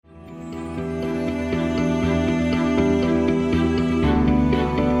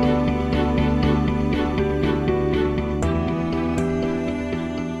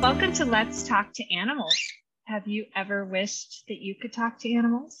to Let's Talk to Animals. Have you ever wished that you could talk to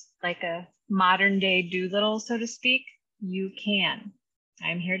animals? Like a modern day Doolittle, so to speak? You can.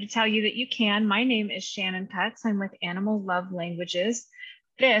 I'm here to tell you that you can. My name is Shannon Cutts. I'm with Animal Love Languages.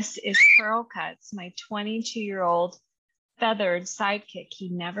 This is Pearl Cutts, my 22-year-old feathered sidekick. He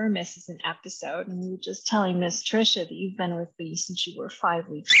never misses an episode. And we were just telling Miss Trisha that you've been with me since you were 5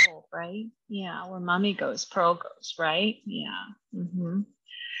 weeks old, right? Yeah, where mommy goes, Pearl goes, right? Yeah.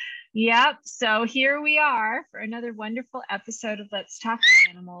 Yep. So here we are for another wonderful episode of Let's Talk to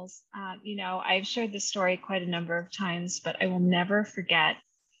Animals. I've shared this story quite a number of times, but I will never forget,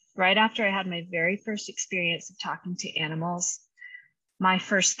 right after I had my very first experience of talking to animals, my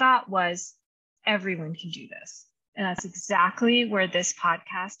first thought was, everyone can do this. And that's exactly where this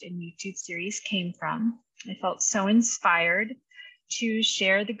podcast and YouTube series came from. I felt so inspired to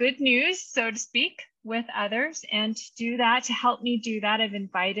share the good news, so to speak, with others. And to do that, to help me do that, I've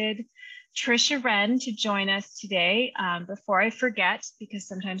invited Trisha Wren to join us today. Before I forget, because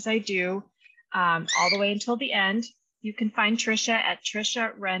sometimes I do, all the way until the end, you can find Trisha at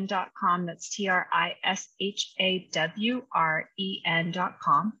trishaWren.com. That's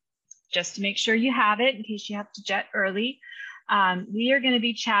TRISHAWREN.com. Just to make sure you have it in case you have to jet early. We are going to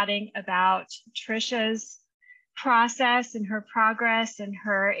be chatting about Trisha's process and her progress and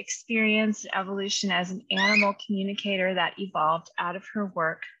her experience and evolution as an animal communicator that evolved out of her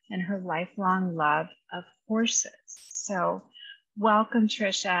work and her lifelong love of horses. So welcome,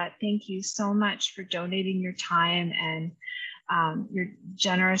 Trisha. Thank you so much for donating your time and you're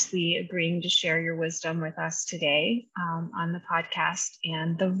generously agreeing to share your wisdom with us today on the podcast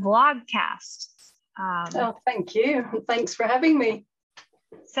and the vlogcast. Thank you. Thanks for having me.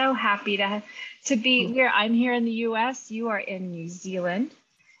 So happy to be here. I'm here in the US. You are in New Zealand.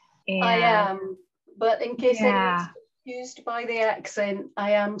 And I am, but in case anyone's confused by the accent,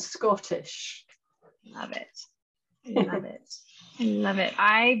 I am Scottish. Love it. I love it. I love it.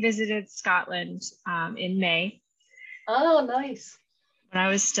 I visited Scotland in May. Oh, nice. When I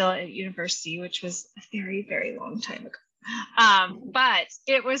was still at university, which was a very, very long time ago. But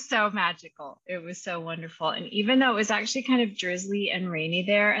it was so magical. It was so wonderful. And even though it was actually kind of drizzly and rainy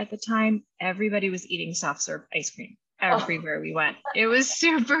there at the time, everybody was eating soft serve ice cream everywhere we went. It was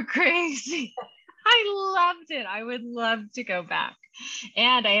super crazy. I loved it. I would love to go back.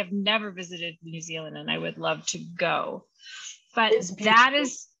 And I have never visited New Zealand and I would love to go. But that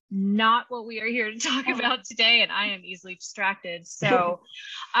is not what we are here to talk about today, and I am easily distracted. So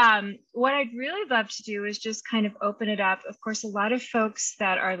what I'd really love to do is just kind of open it up. Of course, a lot of folks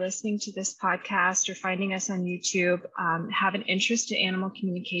that are listening to this podcast or finding us on YouTube have an interest in animal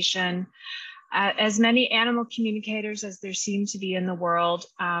communication. As many animal communicators as there seem to be in the world,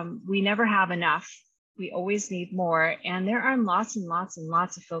 we never have enough. We always need more. And there are lots and lots and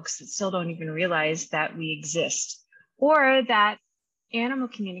lots of folks that still don't even realize that we exist, or that animal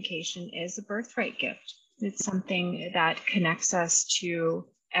communication is a birthright gift. It's something that connects us to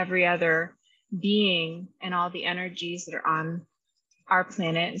every other being and all the energies that are on our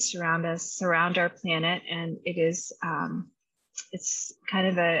planet and surround our planet. And it is, it's kind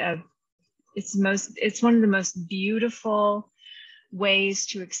of it's one of the most beautiful ways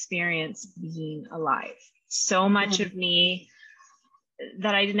to experience being alive. So much of me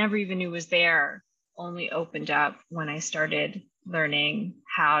that I never even knew was there only opened up when I started learning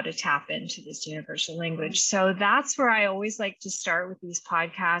how to tap into this universal language. So that's where I always like to start with these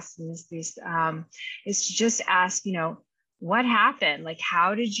podcasts and is to just ask, what happened? Like,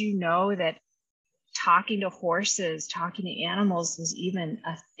 how did you know that talking to horses, talking to animals was even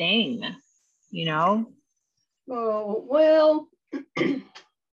a thing, Oh, well,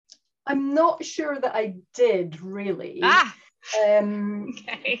 I'm not sure that I did really. Okay.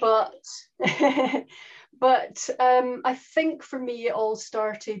 But I think for me, it all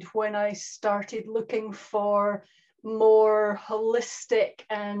started when I started looking for more holistic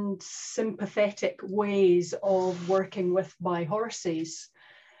and sympathetic ways of working with my horses.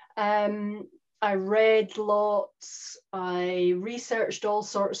 I read lots, I researched all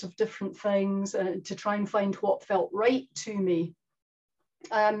sorts of different things to try and find what felt right to me.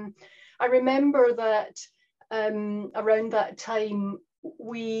 I remember that around that time,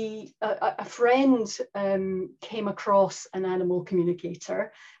 a friend came across an animal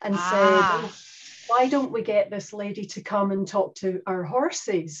communicator and said, why don't we get this lady to come and talk to our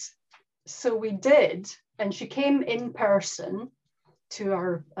horses? So we did, and she came in person to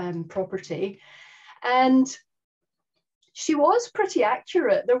our property, and she was pretty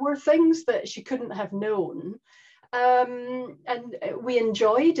accurate. There were things that she couldn't have known, and we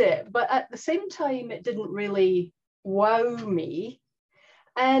enjoyed it, but at the same time it didn't really wow me.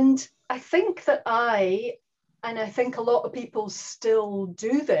 And I think that and I think a lot of people still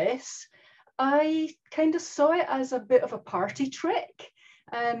do this, I kind of saw it as a bit of a party trick.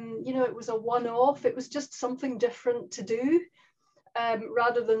 You know, it was a one-off, it was just something different to do,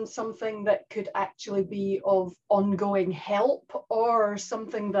 rather than something that could actually be of ongoing help or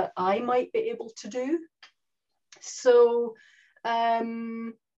something that I might be able to do. So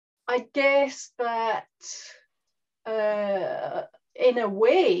I guess that in a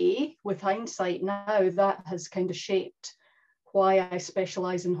way, with hindsight now, that has kind of shaped why I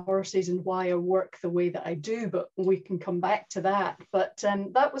specialize in horses and why I work the way that I do, but we can come back to that. But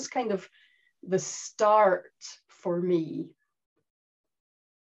that was kind of the start for me.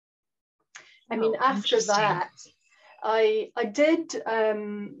 I mean, after that, I did,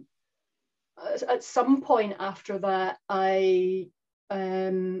 at some point after that, I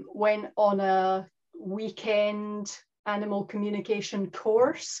went on a weekend animal communication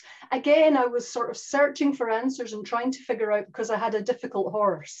course. Again, I was sort of searching for answers and trying to figure out, because I had a difficult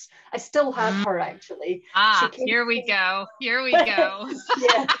horse. I still have her, actually. Here we go. Here we go.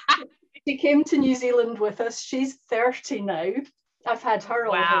 Yeah. She came to New Zealand with us. She's 30 now. I've had her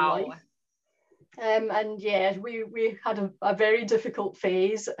all her life. And yeah, we had a very difficult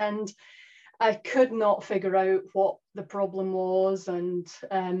phase, and I could not figure out what the problem was. And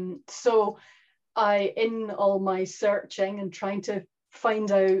so in all my searching and trying to find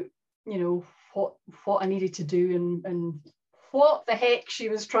out, you know, what I needed to do and what the heck she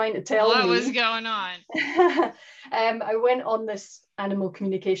was trying to tell me. What was going on? I went on this animal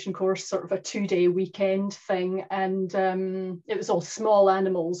communication course, sort of a 2-day weekend thing, and it was all small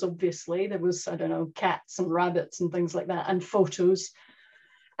animals, obviously. There was, I don't know, cats and rabbits and things like that, and photos.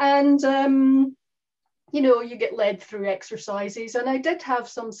 And you know, you get led through exercises, and I did have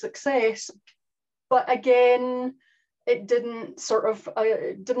some success, but again, it didn't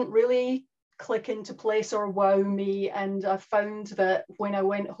really click into place or wow me. And I found that when I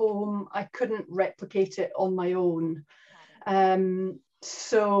went home, I couldn't replicate it on my own.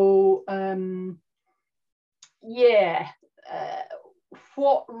 Yeah,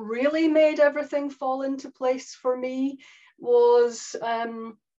 what really made everything fall into place for me was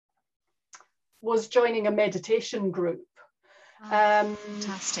joining a meditation group.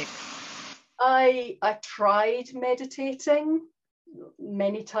 Fantastic. I tried meditating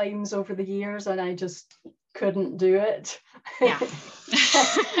many times over the years, and I just couldn't do it. Yeah.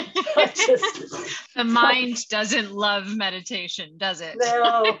 The mind doesn't love meditation, does it?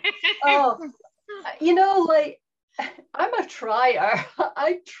 No. Oh, you know, like, I'm a trier.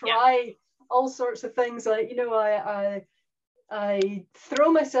 I try all sorts of things. Like, you know, I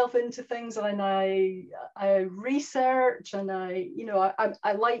throw myself into things, and I research, and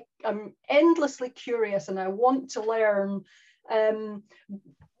I'm endlessly curious, and I want to learn.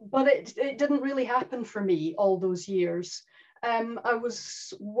 But it didn't really happen for me all those years. I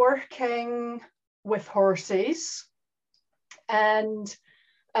was working with horses and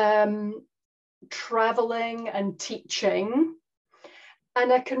traveling and teaching.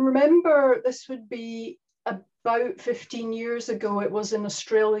 And I can remember, this would be about 15 years ago, it was in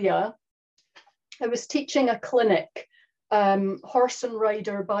Australia. I was teaching a clinic, horse and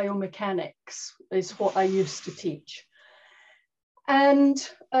rider biomechanics is what I used to teach. And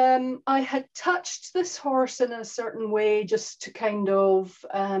I had touched this horse in a certain way, just to kind of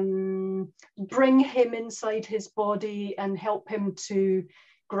bring him inside his body and help him to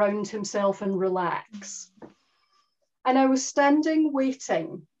ground himself and relax. And I was standing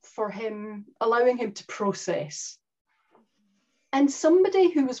waiting for him, allowing him to process. And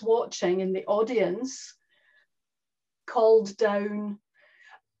somebody who was watching in the audience called down,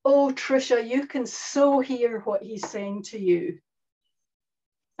 "Oh, Trisha, you can so hear what he's saying to you."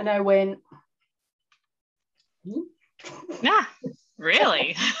 And I went, "Yeah,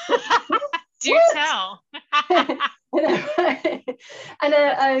 really? Do tell." And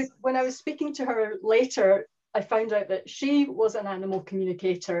I, when I was speaking to her later, I found out that she was an animal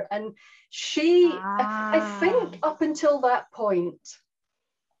communicator, and I think up until that point,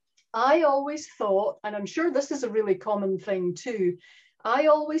 I always thought, and I'm sure this is a really common thing too, I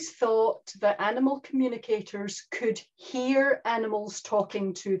always thought that animal communicators could hear animals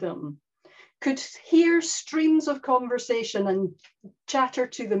talking to them, could hear streams of conversation and chatter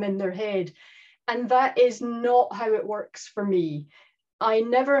to them in their head. And that is not how it works for me. I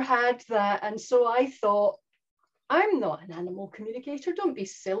never had that. And so I thought, I'm not an animal communicator, don't be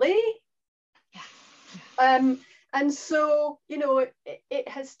silly. And so, you know, it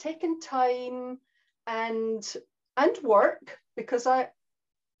has taken time and work, because I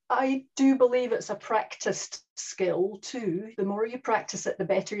I do believe it's a practiced skill too. The more you practice it, the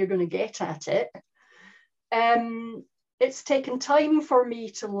better you're going to get at it. It's taken time for me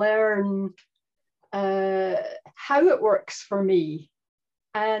to learn how it works for me,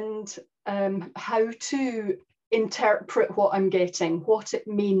 and how to interpret what I'm getting, what it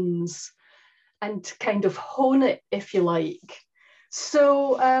means, and to kind of hone it, if you like.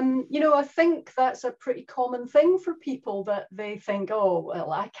 So, I think that's a pretty common thing for people, that they think, oh,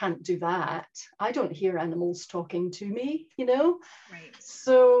 well, I can't do that. I don't hear animals talking to me, Right.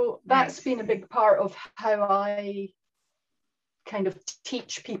 So that's been a big part of how I kind of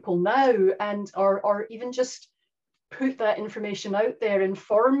teach people now, and or even just put that information out there,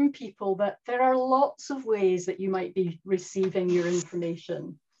 inform people that there are lots of ways that you might be receiving your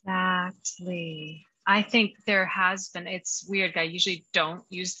information. Exactly. I think there has been, it's weird. I usually don't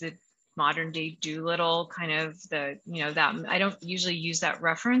use the modern day Doolittle kind of that I don't usually use that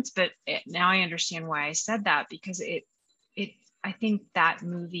reference, but now I understand why I said that, because I think that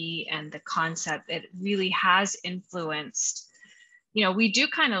movie and the concept, it really has influenced, we do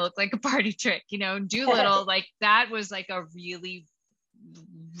kind of look like a party trick, Doolittle, like that was like a really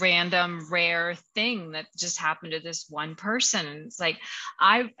random, rare thing that just happened to this one person. And it's like,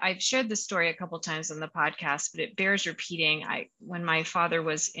 I've shared this story a couple of times on the podcast, but it bears repeating. When my father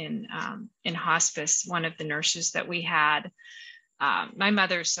was in hospice, one of the nurses that we had, my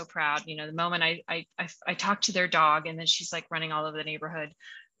mother is so proud, the moment I talked to their dog, and then she's like running all over the neighborhood,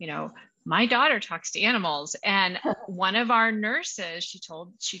 my daughter talks to animals. And one of our nurses, she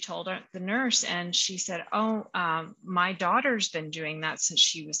told the nurse, and she said, oh, my daughter's been doing that since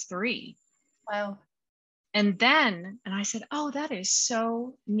she was 3. Wow. And I said, oh, that is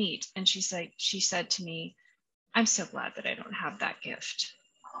so neat. And she said to me, I'm so glad that I don't have that gift.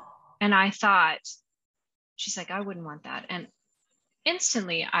 And I thought, she's like, I wouldn't want that. And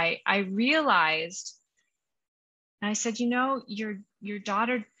instantly I realized, and I said, your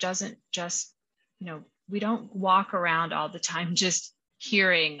daughter doesn't just, we don't walk around all the time just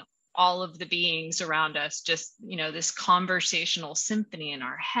hearing all of the beings around us, just, this conversational symphony in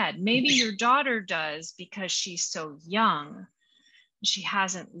our head. Maybe your daughter does because she's so young. She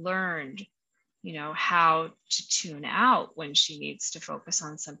hasn't learned, how to tune out when she needs to focus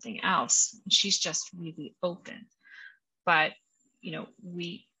on something else. She's just really open. But,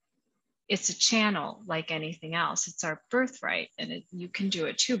 it's a channel like anything else. It's our birthright, and you can do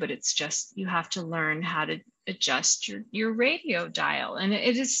it too, but it's just, you have to learn how to adjust your radio dial. And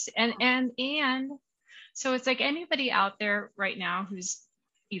it is, and so it's like anybody out there right now who's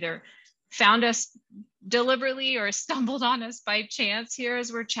either found us deliberately or stumbled on us by chance here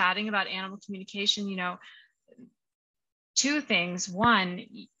as we're chatting about animal communication, 2 things. One,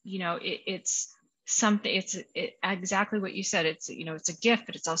 it's something, it's exactly what you said. It's, it's a gift,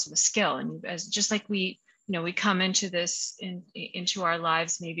 but it's also a skill. And as just like we come into this into our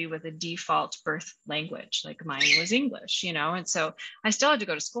lives maybe with a default birth language, like mine was English, and so I still had to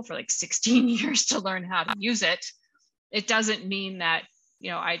go to school for like 16 years to learn how to use it. It doesn't mean that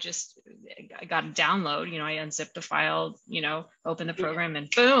I got a download, I unzipped the file, open the program, and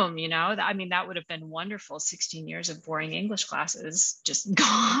boom, that would have been wonderful. 16 years of boring English classes just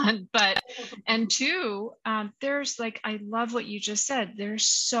gone. But, and 2, there's like, I love what you just said. There's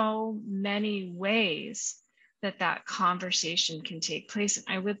so many ways that conversation can take place. And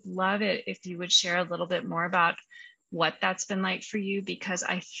I would love it if you would share a little bit more about what that's been like for you, because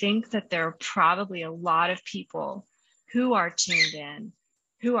I think that there are probably a lot of people who are tuned in,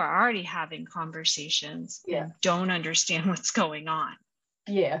 who are already having conversations and don't understand what's going on.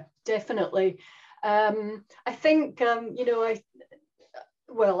 Yeah, definitely. I think, I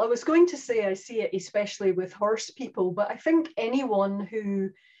was going to say I see it especially with horse people, but I think anyone who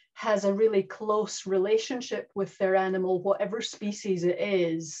has a really close relationship with their animal, whatever species it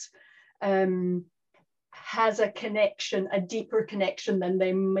is, has a connection, a deeper connection than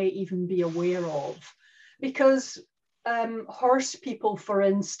they may even be aware of. Because horse people, for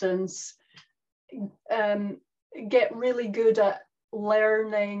instance, get really good at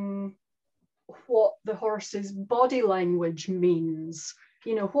learning what the horse's body language means.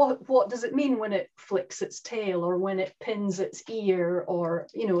 What does it mean when it flicks its tail, or when it pins its ear, or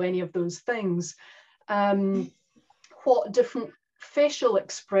any of those things. What different facial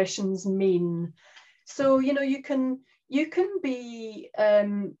expressions mean. So you can be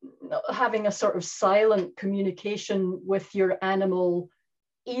having a sort of silent communication with your animal,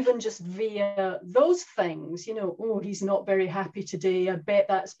 even just via those things, oh, he's not very happy today. I bet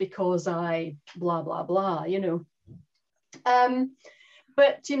that's because I blah, blah, blah,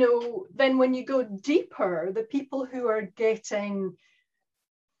 But, then when you go deeper, the people who are getting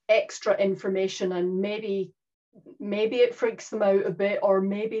extra information, and maybe it freaks them out a bit, or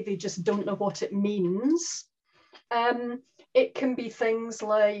maybe they just don't know what it means. It can be things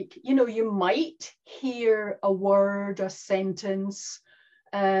like, you know, you might hear a word, a sentence,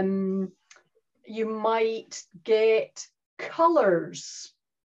 you might get colors.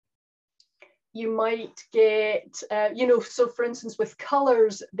 You might get, you know, so for instance, with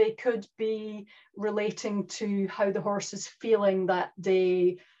colors, they could be relating to how the horse is feeling that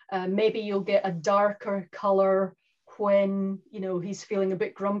day. Maybe you'll get a darker color when, you know, he's feeling a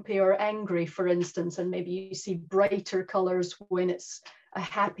bit grumpy or angry, for instance, and maybe you see brighter colors when it's a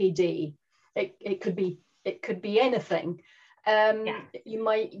happy day. It could be anything. You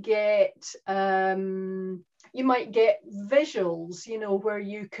might get visuals, you know, where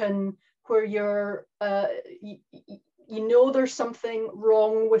you're you know there's something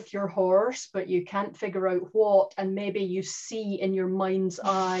wrong with your horse, but you can't figure out what, and maybe you see in your mind's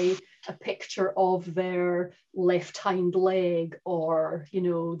eye a picture of their left hind leg, or, you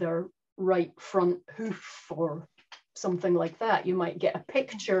know, their right front hoof, or something like that. You might get a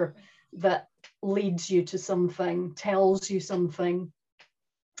picture that leads you to something, tells you something.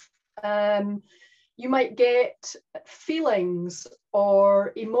 You might get feelings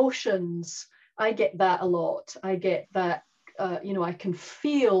or emotions. I get that a lot. I get that, you know, I can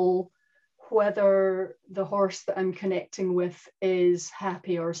feel whether the horse that I'm connecting with is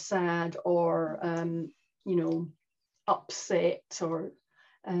happy or sad, or, you know, upset or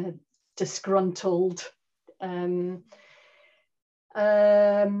disgruntled. Some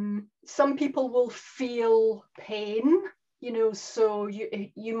people will feel pain, you know, so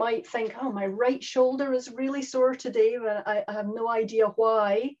you might think, oh, my right shoulder is really sore today, but I have no idea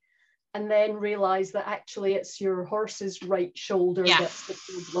why. And then realize that actually it's your horse's right shoulder that's the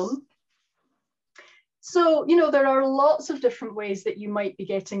problem. So, you know, there are lots of different ways that you might be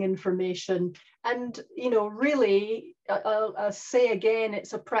getting information. And, you know, really, I'll say again,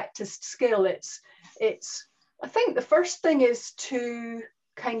 it's a practiced skill. It's, I think the first thing is to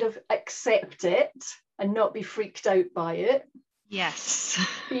kind of accept it and not be freaked out by it. Yes.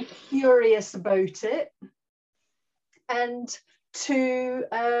 Be curious about it. And to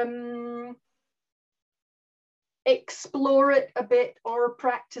explore it a bit or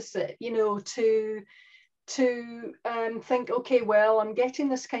practice it, you know, to think, okay, well, I'm getting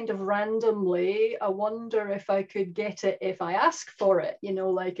this kind of randomly. I wonder if I could get it if I ask for it, you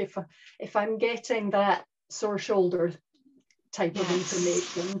know, like if I'm getting that sore shoulder type of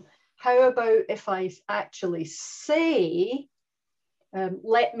information, how about if I actually say,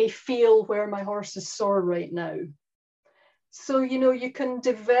 let me feel where my horse is sore right now. So, you know, you can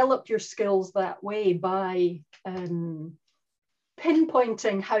develop your skills that way by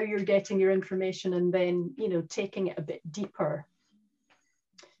pinpointing how you're getting your information, and then, you know, taking it a bit deeper.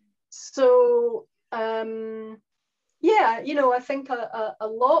 So, yeah, you know, I think a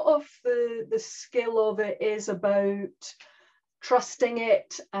lot of the skill of it is about trusting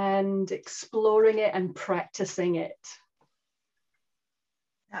it and exploring it and practicing it.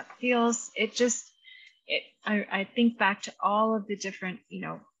 That feels, I think back to all of the different, you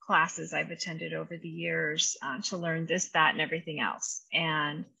know, classes I've attended over the years to learn this, that, and everything else.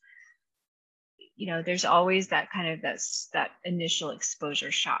 And, you know, there's always that kind of that initial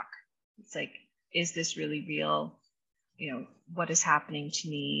exposure shock. It's like, is this really real? You know, what is happening to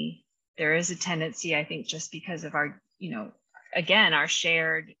me? There is a tendency, I think, just because of our, you know, again, our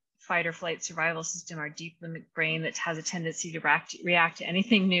shared fight or flight survival system, our deep limbic brain that has a tendency to react to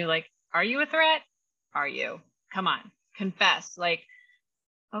anything new. Like, are you a threat? Are you? Come on, confess. Like,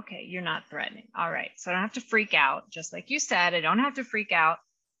 okay, you're not threatening. All right. So I don't have to freak out. Just like you said, I don't have to freak out.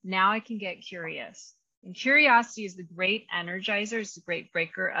 Now I can get curious. And curiosity is the great energizer. It's the great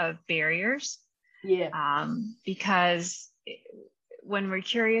breaker of barriers. Yeah. Because when we're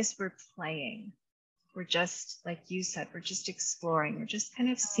curious, we're playing. We're just, like you said, we're just exploring. We're just kind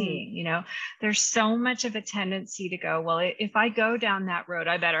of seeing, you know, there's so much of a tendency to go, well, if I go down that road,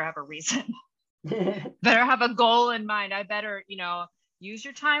 I better have a reason. Better have a goal in mind. I better, you know, use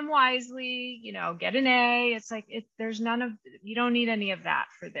your time wisely, you know, get an A. It's like, there's none of, you don't need any of that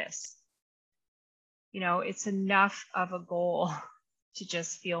for this. You know, it's enough of a goal to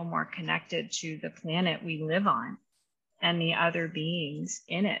just feel more connected to the planet we live on and the other beings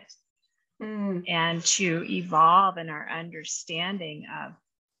in it. And to evolve in our understanding of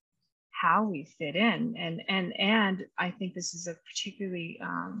how we fit in. And I think this is a particularly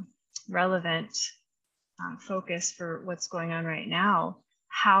relevant focus for what's going on right now,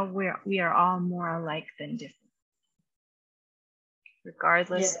 how we are all more alike than different.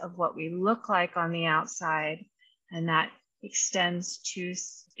 Regardless of what we look like on the outside, and that extends to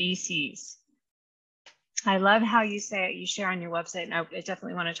species. I love how you say it, you share on your website, and I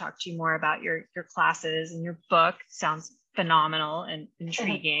definitely want to talk to you more about your classes and your book. Sounds phenomenal and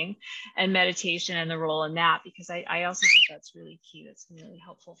intriguing, and meditation and the role in that, because I also think that's really key. That's been really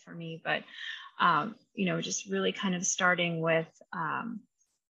helpful for me. But, you know, just really kind of starting with,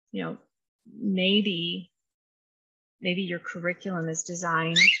 you know, maybe your curriculum is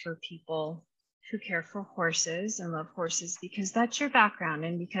designed for people who care for horses and love horses because that's your background,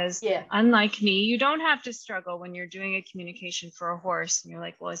 and because unlike me, you don't have to struggle when you're doing a communication for a horse and you're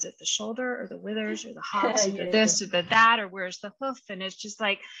like, well, is it the shoulder or the withers or the hocks or the this or the that, or where's the hoof? And it's just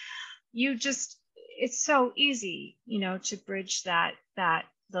like, it's so easy, you know, to bridge that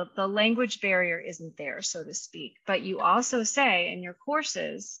the language barrier isn't there, so to speak. But you also say in your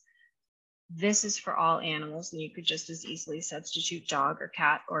courses, this is for all animals, and you could just as easily substitute dog or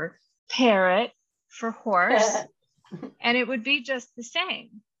cat or parrot for horse, and it would be just the same,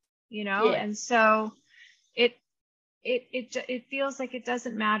 you know. And so it feels like it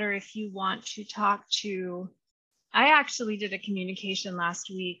doesn't matter if you want to talk to. I actually did a communication last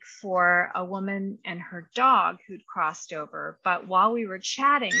week for a woman and her dog who'd crossed over, but while we were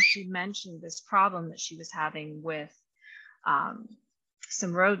chatting, she mentioned this problem that she was having with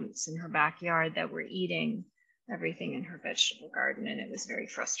some rodents in her backyard that were eating everything in her vegetable garden, and it was very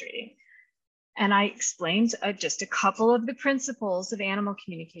frustrating. And I explained just a couple of the principles of animal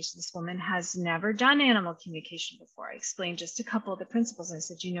communication. This woman has never done animal communication before. I explained just a couple of the principles. I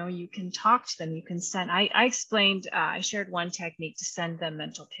said, you know, you can talk to them. You can send, I explained, I shared one technique to send them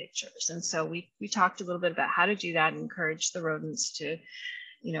mental pictures. And so we talked a little bit about how to do that and encourage the rodents to,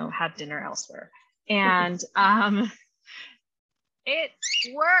 you know, have dinner elsewhere. And it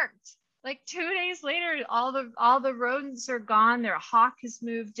worked. Like 2 days later, all the rodents are gone. Their hawk has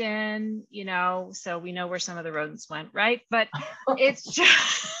moved in, you know, so we know where some of the rodents went, right? But it's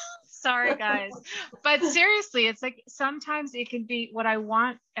just, sorry guys, but seriously, it's like sometimes it can be, what I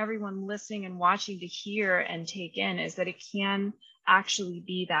want everyone listening and watching to hear and take in is that it can actually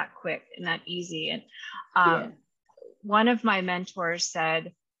be that quick and that easy. And one of my mentors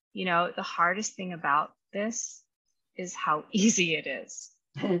said, you know, the hardest thing about this is how easy it is.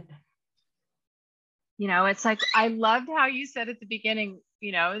 You know, it's like, I loved how you said at the beginning,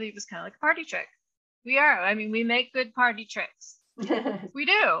 you know, it was kind of like a party trick. We make good party tricks. We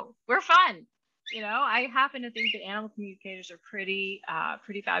do. We're fun. You know, I happen to think that animal communicators are pretty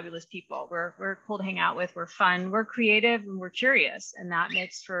fabulous people. We're cool to hang out with. We're fun. We're creative, and we're curious. And that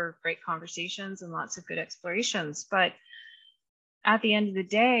makes for great conversations and lots of good explorations. But at the end of the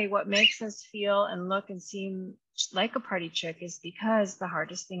day, what makes us feel and look and seem like a party trick is because the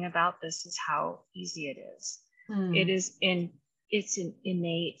hardest thing about this is how easy it is. It's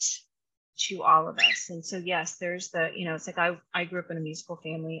innate to all of us. And so yes, there's the, you know, it's like I grew up in a musical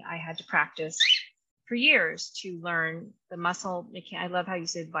family. I had to practice for years to learn the muscle I love how you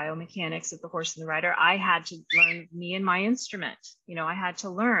said biomechanics of the horse and the rider. I had to learn me and my instrument. You know, I had to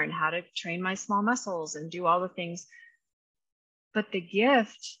learn how to train my small muscles and do all the things. But the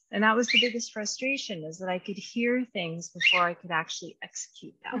gift, and that was the biggest frustration, is that I could hear things before I could actually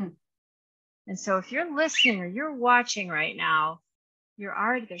execute them. And so if you're listening or you're watching right now,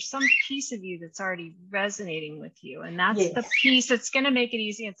 there's some piece of you that's already resonating with you. And that's the piece that's going to make it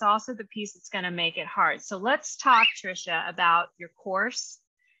easy. It's also the piece that's going to make it hard. So let's talk, Trisha, about your course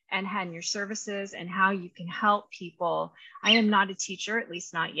and your services and how you can help people. I am not a teacher, at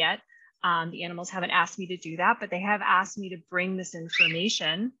least not yet. The animals haven't asked me to do that, but they have asked me to bring this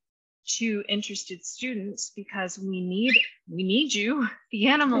information to interested students because we need you. The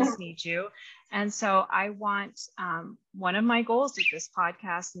animals need you. And so I want, one of my goals with this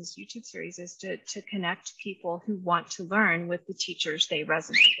podcast and this YouTube series is to connect people who want to learn with the teachers they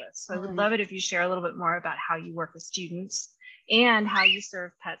resonate with. So I would love it if you share a little bit more about how you work with students and how you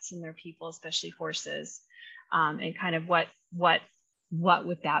serve pets and their people, especially horses, and kind of what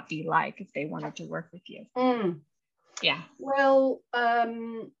would that be like if they wanted to work with you? Yeah. Well,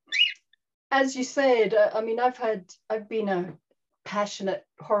 as you said, I mean, I've been a passionate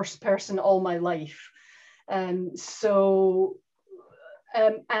horse person all my life, and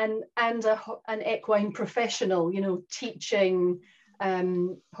an equine professional, you know, teaching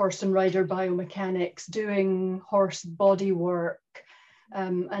horse and rider biomechanics, doing horse body work,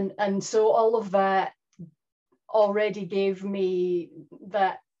 and so all of that already gave me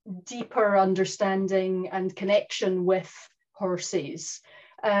that deeper understanding and connection with horses.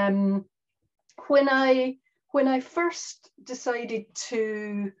 When I first decided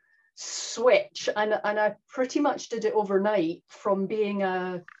to switch, and I pretty much did it overnight, from being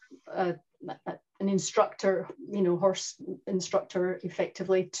a an instructor, horse instructor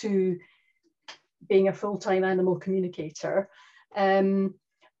effectively, to being a full-time animal communicator,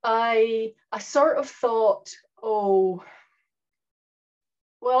 I sort of thought, oh,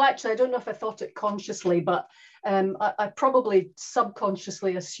 well, actually, I don't know if I thought it consciously, but I probably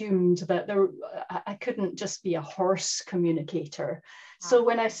subconsciously assumed that I couldn't just be a horse communicator. So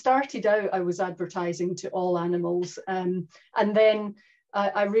when I started out, I was advertising to all animals. And then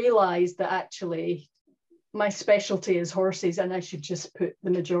I realized that actually my specialty is horses, and I should just put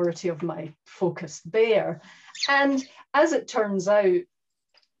the majority of my focus there. And as it turns out,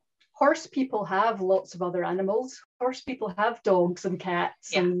 horse people have lots of other animals. Horse people have dogs and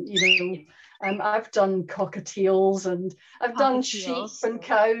cats, and I've done cockatiels, and I've done sheep and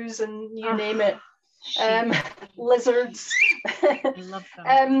cows, and you name it. Lizards. I love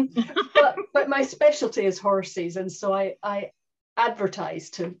them. but my specialty is horses, and so I advertise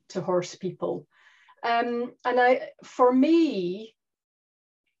to horse people. And for me,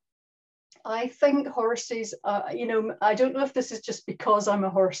 I think horses, I don't know if this is just because I'm a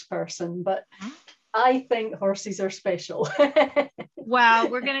horse person, but I think horses are special. Well,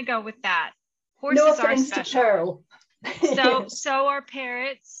 we're going to go with that. Horses no are offense special. To Pearl. So are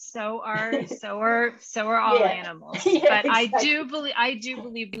parrots. So are all animals. Yeah, but exactly. I do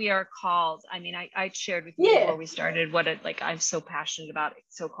believe we are called. I mean, I shared with you before we started what I'm so passionate about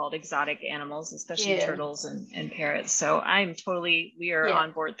so-called exotic animals, especially turtles and parrots. So we are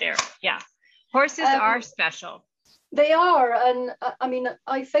on board there. Yeah. Horses are special. They are. And I mean,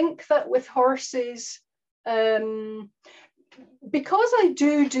 I think that with horses, because I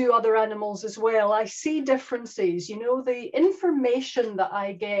do other animals as well, I see differences. The information that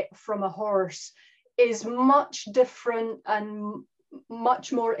I get from a horse is much different and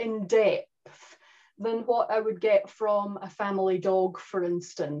much more in depth than what I would get from a family dog, for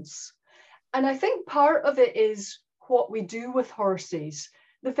instance. And I think part of it is what we do with horses.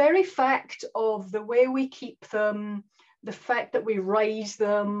 The very fact of the way we keep them, the fact that we raise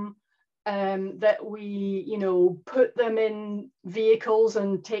them, that we, put them in vehicles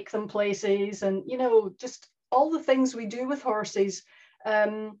and take them places, and, just all the things we do with horses.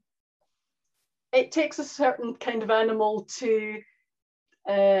 It takes a certain kind of animal to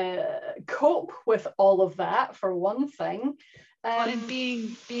cope with all of that, for one thing. And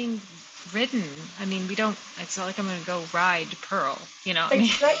being ridden. I mean, it's not like I'm going to go ride Pearl,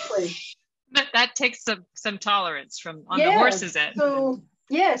 Exactly. that takes some tolerance on the horse's end. So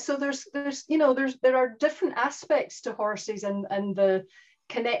there are different aspects to horses and the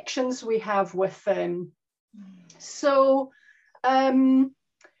connections we have with them. So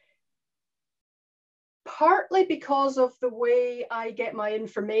partly because of the way I get my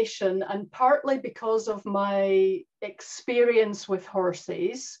information, and partly because of my experience with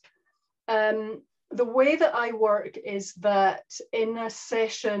horses, the way that I work is that in a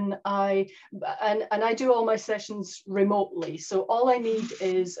session, I do all my sessions remotely. So all I need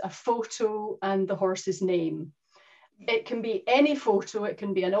is a photo and the horse's name. It can be any photo. It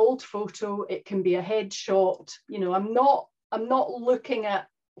can be an old photo. It can be a headshot. I'm not looking at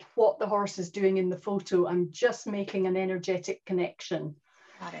what the horse is doing in the photo. I'm just making an energetic connection.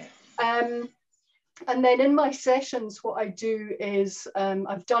 Got it. And then in my sessions, what I do is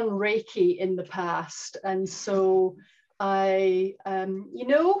I've done Reiki in the past. And so I,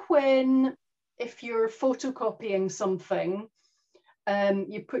 if you're photocopying something,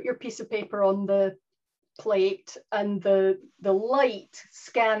 you put your piece of paper on the plate and the light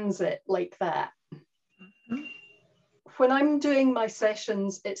scans it like that. Mm-hmm. When I'm doing my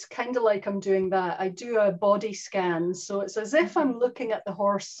sessions, it's kind of like I'm doing that. I do a body scan. So it's as if I'm looking at the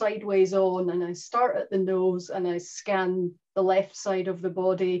horse sideways on, and I start at the nose and I scan the left side of the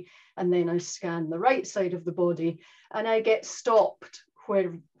body, and then I scan the right side of the body, and I get stopped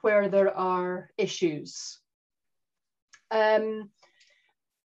where there are issues.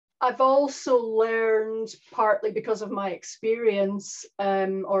 I've also learned, partly because of my experience,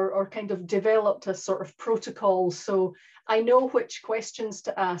 or kind of developed a sort of protocol. So I know which questions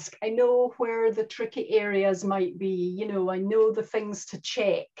to ask. I know where the tricky areas might be. I know the things to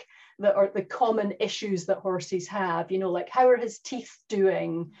check that are the common issues that horses have, like how are his teeth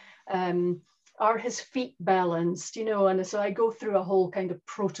doing? Are his feet balanced? And so I go through a whole kind of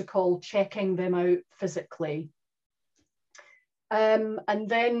protocol, checking them out physically. And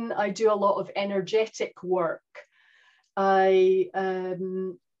then I do a lot of energetic work. I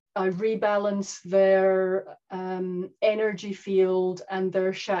rebalance their energy field and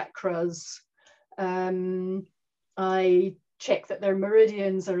their chakras. I check that their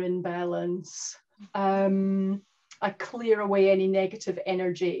meridians are in balance. I clear away any negative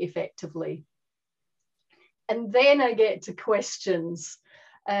energy effectively. And then I get to questions.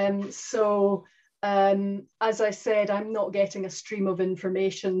 As I said, I'm not getting a stream of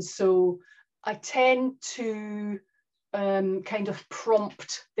information, so I tend to kind of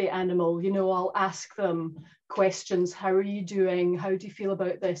prompt the animal. You know, I'll ask them questions. How are you doing? How do you feel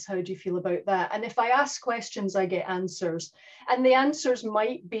about this? How do you feel about that? And if I ask questions, I get answers. And the answers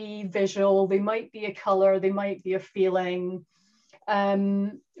might be visual, they might be a color, they might be a feeling.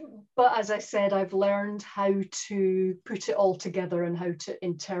 But as I said, I've learned how to put it all together and how to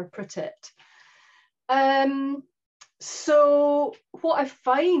interpret it. So what I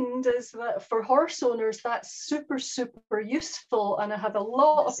find is that for horse owners, that's super, super useful. And I have a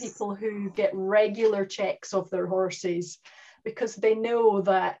lot of people who get regular checks of their horses because they know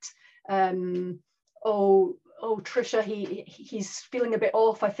that, oh, Trisha, he's feeling a bit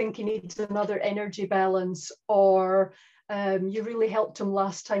off. I think he needs another energy balance. Or you really helped him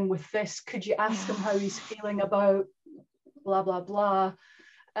last time with this. Could you ask him how he's feeling about blah, blah, blah.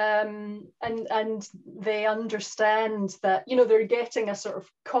 And they understand that, you know, they're getting a sort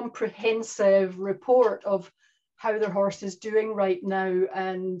of comprehensive report of how their horse is doing right now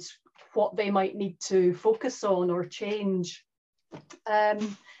and what they might need to focus on or change.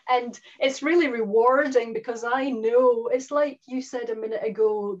 And it's really rewarding because I know, it's like you said a minute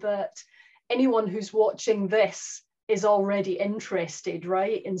ago, that anyone who's watching this is already interested,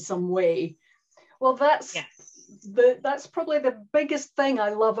 right, in some way. Well, that's probably the biggest thing I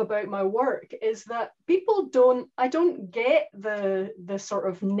love about my work, is that I don't get the sort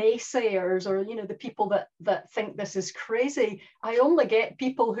of naysayers or, you know, the people that think this is crazy. I only get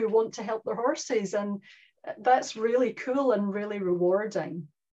people who want to help their horses, and that's really cool and really rewarding.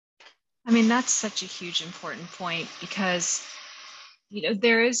 I mean, that's such a huge important point, because, you know,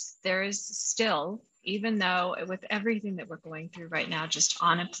 there is still, even though with everything that we're going through right now, just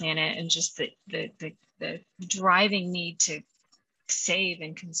on a planet, and just the driving need to save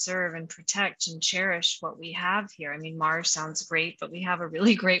and conserve and protect and cherish what we have here. I mean, Mars sounds great, but we have a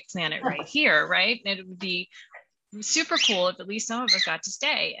really great planet right here, right? And it would be super cool if at least some of us got to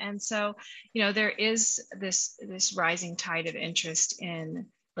stay. And so, you know, there is this rising tide of interest in,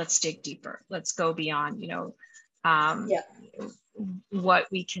 let's dig deeper, let's go beyond, you know, what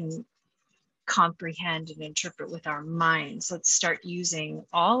we can comprehend and interpret with our minds. Let's start using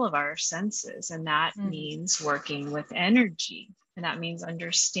all of our senses, and that means working with energy, and that means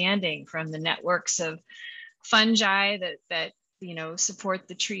understanding from the networks of fungi that you know support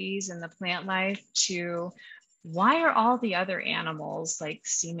the trees and the plant life, to why are all the other animals like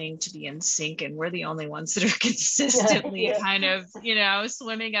seeming to be in sync and we're the only ones that are consistently kind of, you know,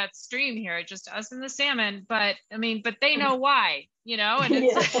 swimming upstream here, just us and the salmon. But I mean, but they know why, you know, and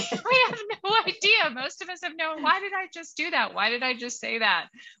it's like, we have no idea. Most of us have no, why did I just do that? Why did I just say that?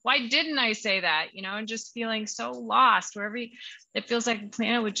 Why didn't I say that? You know, and just feeling so lost wherever it feels like the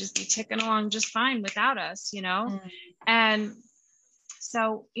planet would just be ticking along just fine without us, you know? And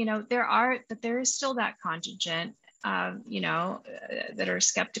so, you know, there is still that contingent, you know, that are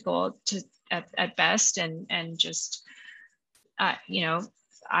skeptical at best, and just, you know,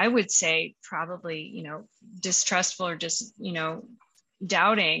 I would say probably, you know, distrustful, or just, you know,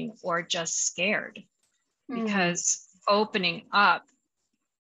 doubting, or just scared, because opening up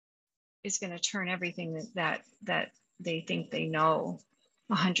is going to turn everything that they think they know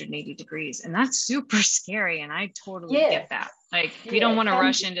 180 degrees, and that's super scary. And I totally get that. Like, we don't want to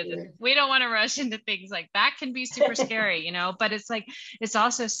rush into things like that. Can be super scary, you know, but it's like, it's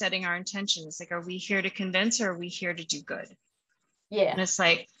also setting our intention. It's like, are we here to convince, or are we here to do good? And it's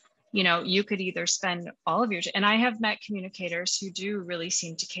like, you know, you could either spend all of your, and I have met communicators who do really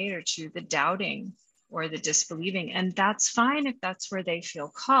seem to cater to the doubting or the disbelieving, and that's fine if that's where they feel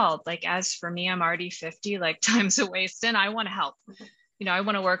called. Like, as for me, I'm already 50, like, time's a waste, and I want to help. You know, I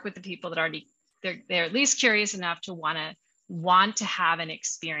want to work with the people that already, they're at least curious enough to want to have an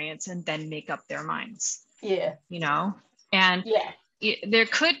experience and then make up their minds. You know, and there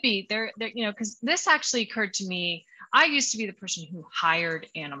could be there, you know, because this actually occurred to me. I used to be the person who hired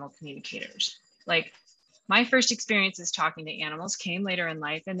animal communicators. Like, my first experiences talking to animals came later in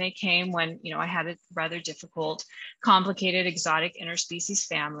life, and they came when, you know, I had a rather difficult, complicated, exotic interspecies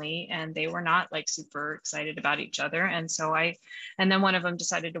family, and they were not like super excited about each other. And so and then one of them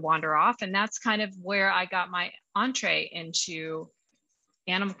decided to wander off, and that's kind of where I got my entree into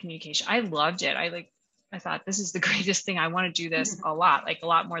animal communication. I loved it. I thought, this is the greatest thing. I want to do this a lot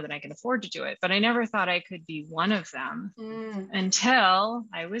more than I can afford to do it. But I never thought I could be one of them until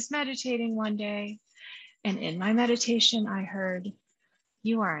I was meditating one day. And in my meditation, I heard,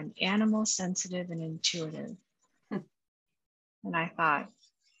 you are an animal, sensitive and intuitive. And I thought,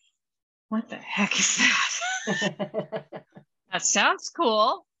 what the heck is that? That sounds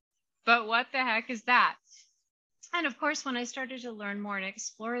cool, but what the heck is that? And of course, when I started to learn more and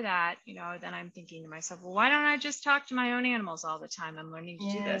explore that, then I'm thinking to myself, well, why don't I just talk to my own animals all the time? I'm learning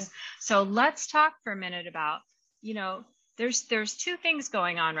to do this. So let's talk for a minute about, there's two things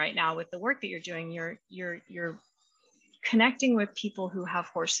going on right now with the work that you're doing. You're connecting with people who have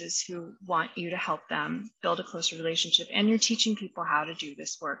horses who want you to help them build a closer relationship, and you're teaching people how to do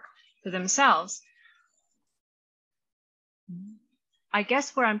this work for themselves. I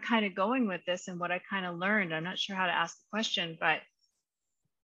guess where I'm kind of going with this and what I kind of learned, I'm not sure how to ask the question, but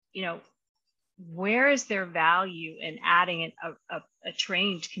where is there value in adding a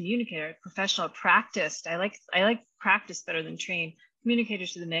trained communicator, a professional, practiced? I like practice better than trained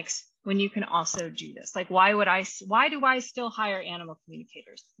communicators to the mix when you can also do this. Like, why do I still hire animal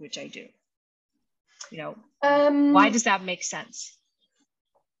communicators, which I do? Why does that make sense?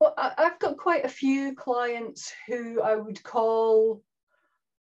 Well, I've got quite a few clients who I would call,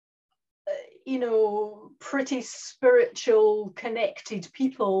 pretty spiritual, connected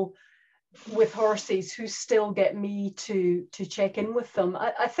people with horses who still get me to check in with them.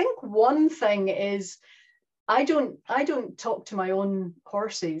 I think one thing is I don't talk to my own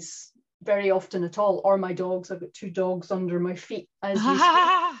horses very often at all, or my dogs. I've got 2 dogs under my feet as we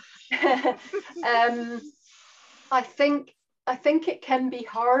speak. I think it can be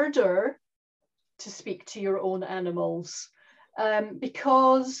harder to speak to your own animals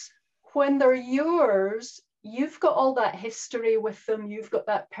because when they're yours, you've got all that history with them, you've got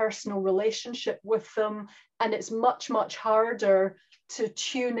that personal relationship with them, and it's much, much harder to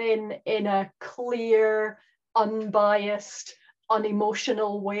tune in a clear, unbiased,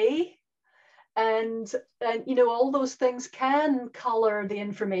 unemotional way. And all those things can color the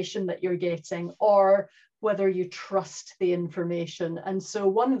information that you're getting, or whether you trust the information. And so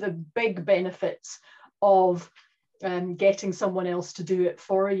one of the big benefits of getting someone else to do it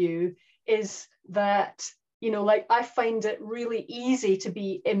for you is that, I find it really easy to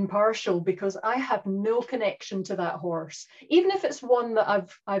be impartial because I have no connection to that horse. Even if it's one that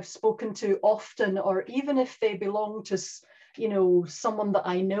I've spoken to often, or even if they belong to, someone that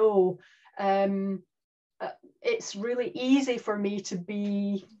I know, it's really easy for me to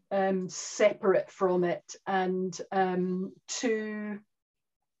be separate from it and to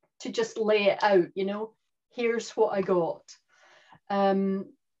just lay it out, here's what I got. And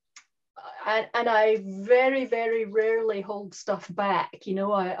I very, very rarely hold stuff back.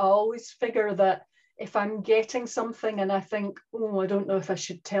 I always figure that if I'm getting something and I think, oh, I don't know if I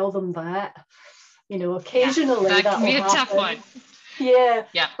should tell them that, occasionally that can be a tough one. Yeah.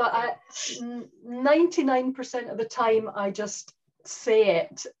 But 99% of the time I just say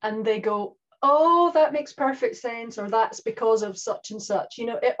it and they go, oh, that makes perfect sense, or that's because of such and such.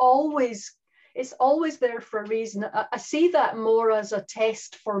 It's always there for a reason. I see that more as a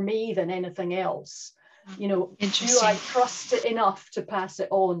test for me than anything else. Do I trust it enough to pass it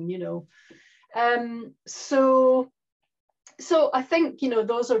on? So I think,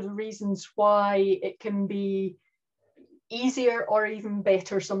 those are the reasons why it can be easier or even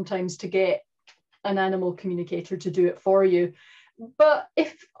better sometimes to get an animal communicator to do it for you. But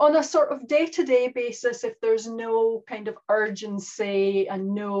if on a sort of day-to-day basis, if there's no kind of urgency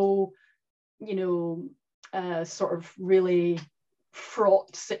and no sort of really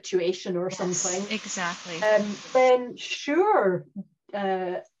fraught situation or something. Exactly. Then sure,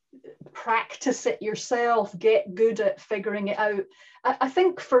 practice it yourself, get good at figuring it out. I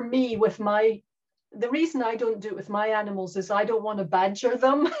think for me, the reason I don't do it with my animals is I don't want to badger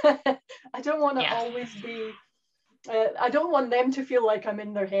them. I don't want to always be, I don't want them to feel like I'm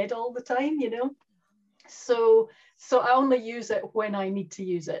in their head all the time, So I only use it when I need to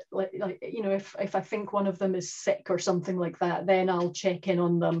use it. Like if I think one of them is sick or something like that, then I'll check in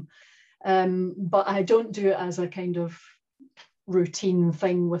on them. But I don't do it as a kind of routine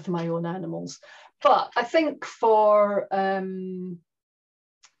thing with my own animals. But I think for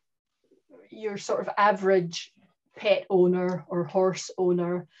your sort of average pet owner or horse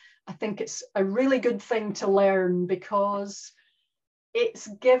owner, I think it's a really good thing to learn because it's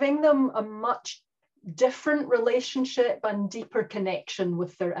giving them a much different relationship and deeper connection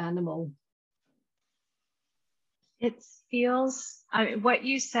with their animal. It feels, what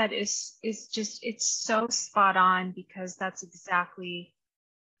you said is just, it's so spot on, because that's exactly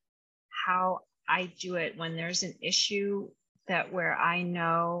how I do it when there's an issue where I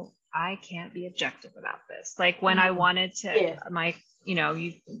know I can't be objective about this. Like when I wanted to,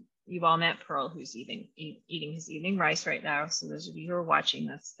 you've all met Pearl, who's eating his evening rice right now. So those of you who are watching,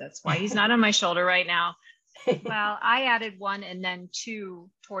 that's why he's not on my shoulder right now. Well, I added one and then two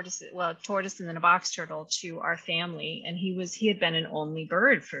tortoises, well, a tortoise and then a box turtle to our family. And he had been an only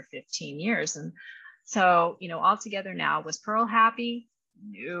bird for 15 years. And so, all together now, was Pearl happy?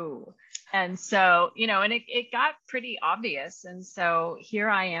 No. And so, and it got pretty obvious. And so here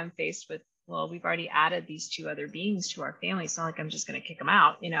I am faced with, well, we've already added these two other beings to our family. It's not like I'm just going to kick them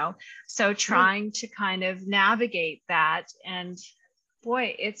out, So trying to kind of navigate that. And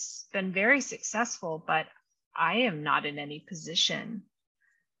boy, it's been very successful, but I am not in any position,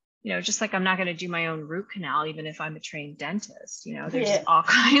 just like I'm not going to do my own root canal, even if I'm a trained dentist, there's all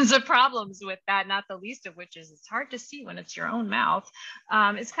kinds of problems with that, not the least of which is it's hard to see when it's your own mouth.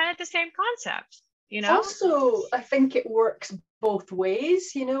 It's kind of the same concept, Also, I think it works both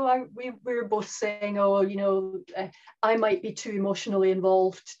ways. We were both saying, I might be too emotionally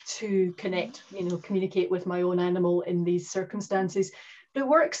involved to connect, communicate with my own animal in these circumstances. But it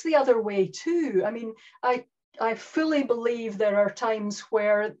works the other way too. I mean, I fully believe there are times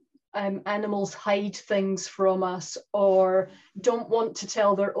where animals hide things from us or don't want to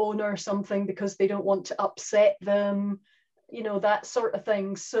tell their owner something because they don't want to upset them, that sort of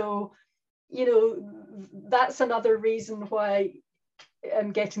thing. So, that's another reason why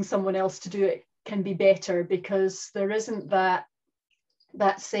getting someone else to do it can be better, because there isn't that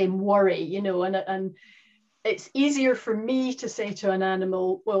same worry, and it's easier for me to say to an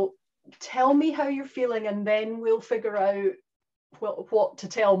animal, well, tell me how you're feeling and then we'll figure out what to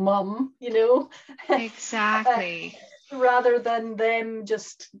tell mum, Exactly. Rather than them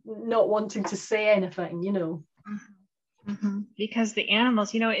just not wanting to say anything, Mm-hmm. Because the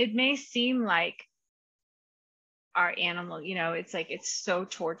animals, it may seem like our animal, it's like it's so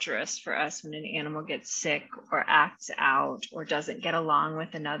torturous for us when an animal gets sick or acts out or doesn't get along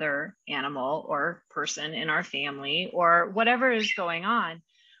with another animal or person in our family or whatever is going on.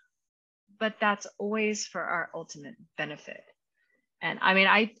 But that's always for our ultimate benefit. And I mean,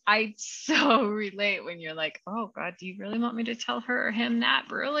 I so relate when you're like, oh God, do you really want me to tell her or him that?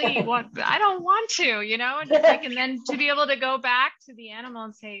 Really? What? I don't want to, and then to be able to go back to the animal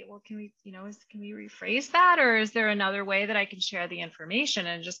and say, well, can we, can we rephrase that? Or is there another way that I can share the information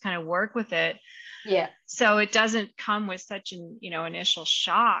and just kind of work with it? Yeah. So it doesn't come with such an, initial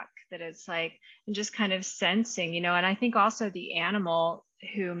shock that it's like, and just kind of sensing, and I think also the animal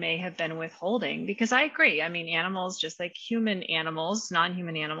who may have been withholding, because I agree. I mean, animals, just like human animals,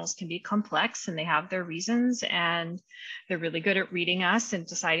 non-human animals can be complex and they have their reasons and they're really good at reading us and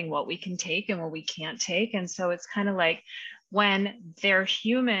deciding what we can take and what we can't take. And so it's kind of like when their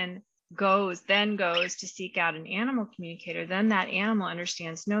human goes to seek out an animal communicator, then that animal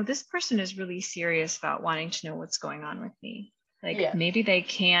understands, no, this person is really serious about wanting to know what's going on with me. Like maybe they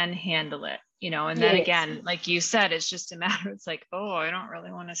can handle it. And then again, like you said, it's just a matter, it's like, oh, I don't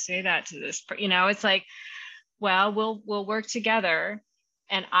really want to say that to this, it's like, well, we'll work together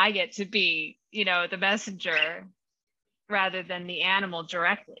and I get to be, the messenger rather than the animal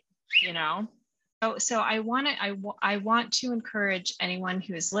directly, So I want to encourage anyone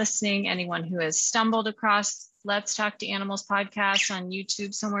who is listening, anyone who has stumbled across Let's Talk to Animals podcast on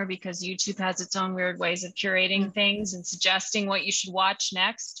YouTube somewhere, because YouTube has its own weird ways of curating things and suggesting what you should watch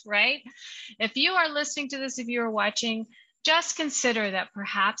next, right? If you are listening to this, if you are watching, just consider that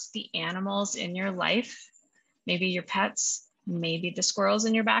perhaps the animals in your life, maybe your pets, maybe the squirrels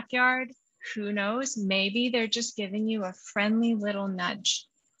in your backyard, who knows, maybe they're just giving you a friendly little nudge.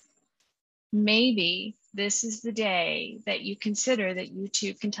 Maybe this is the day that you consider that you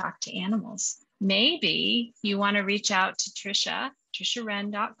too can talk to animals. Maybe you want to reach out to Trisha,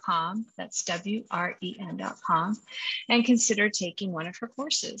 TrishaWren.com, that's WREN.com, and consider taking one of her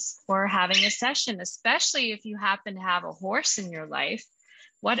courses or having a session, especially if you happen to have a horse in your life.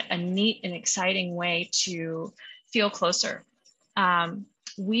 What a neat and exciting way to feel closer.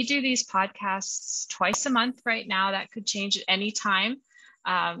 We do these podcasts twice a month right now. That could change at any time.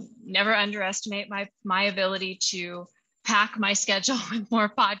 Never underestimate my ability to pack my schedule with more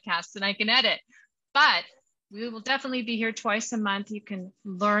podcasts than I can edit, but we will definitely be here twice a month. You can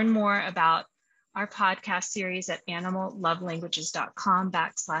learn more about our podcast series at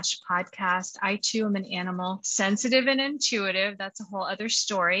animallovelanguages.com/podcast. I too am an animal sensitive and intuitive. That's a whole other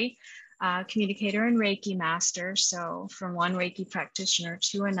story. Communicator and Reiki master. So from one Reiki practitioner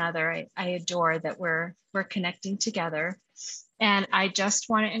to another, I adore that we're connecting together. And I just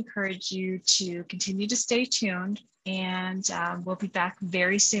want to encourage you to continue to stay tuned, and we'll be back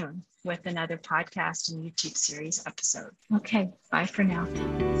very soon with another podcast and YouTube series episode. Okay, bye for now.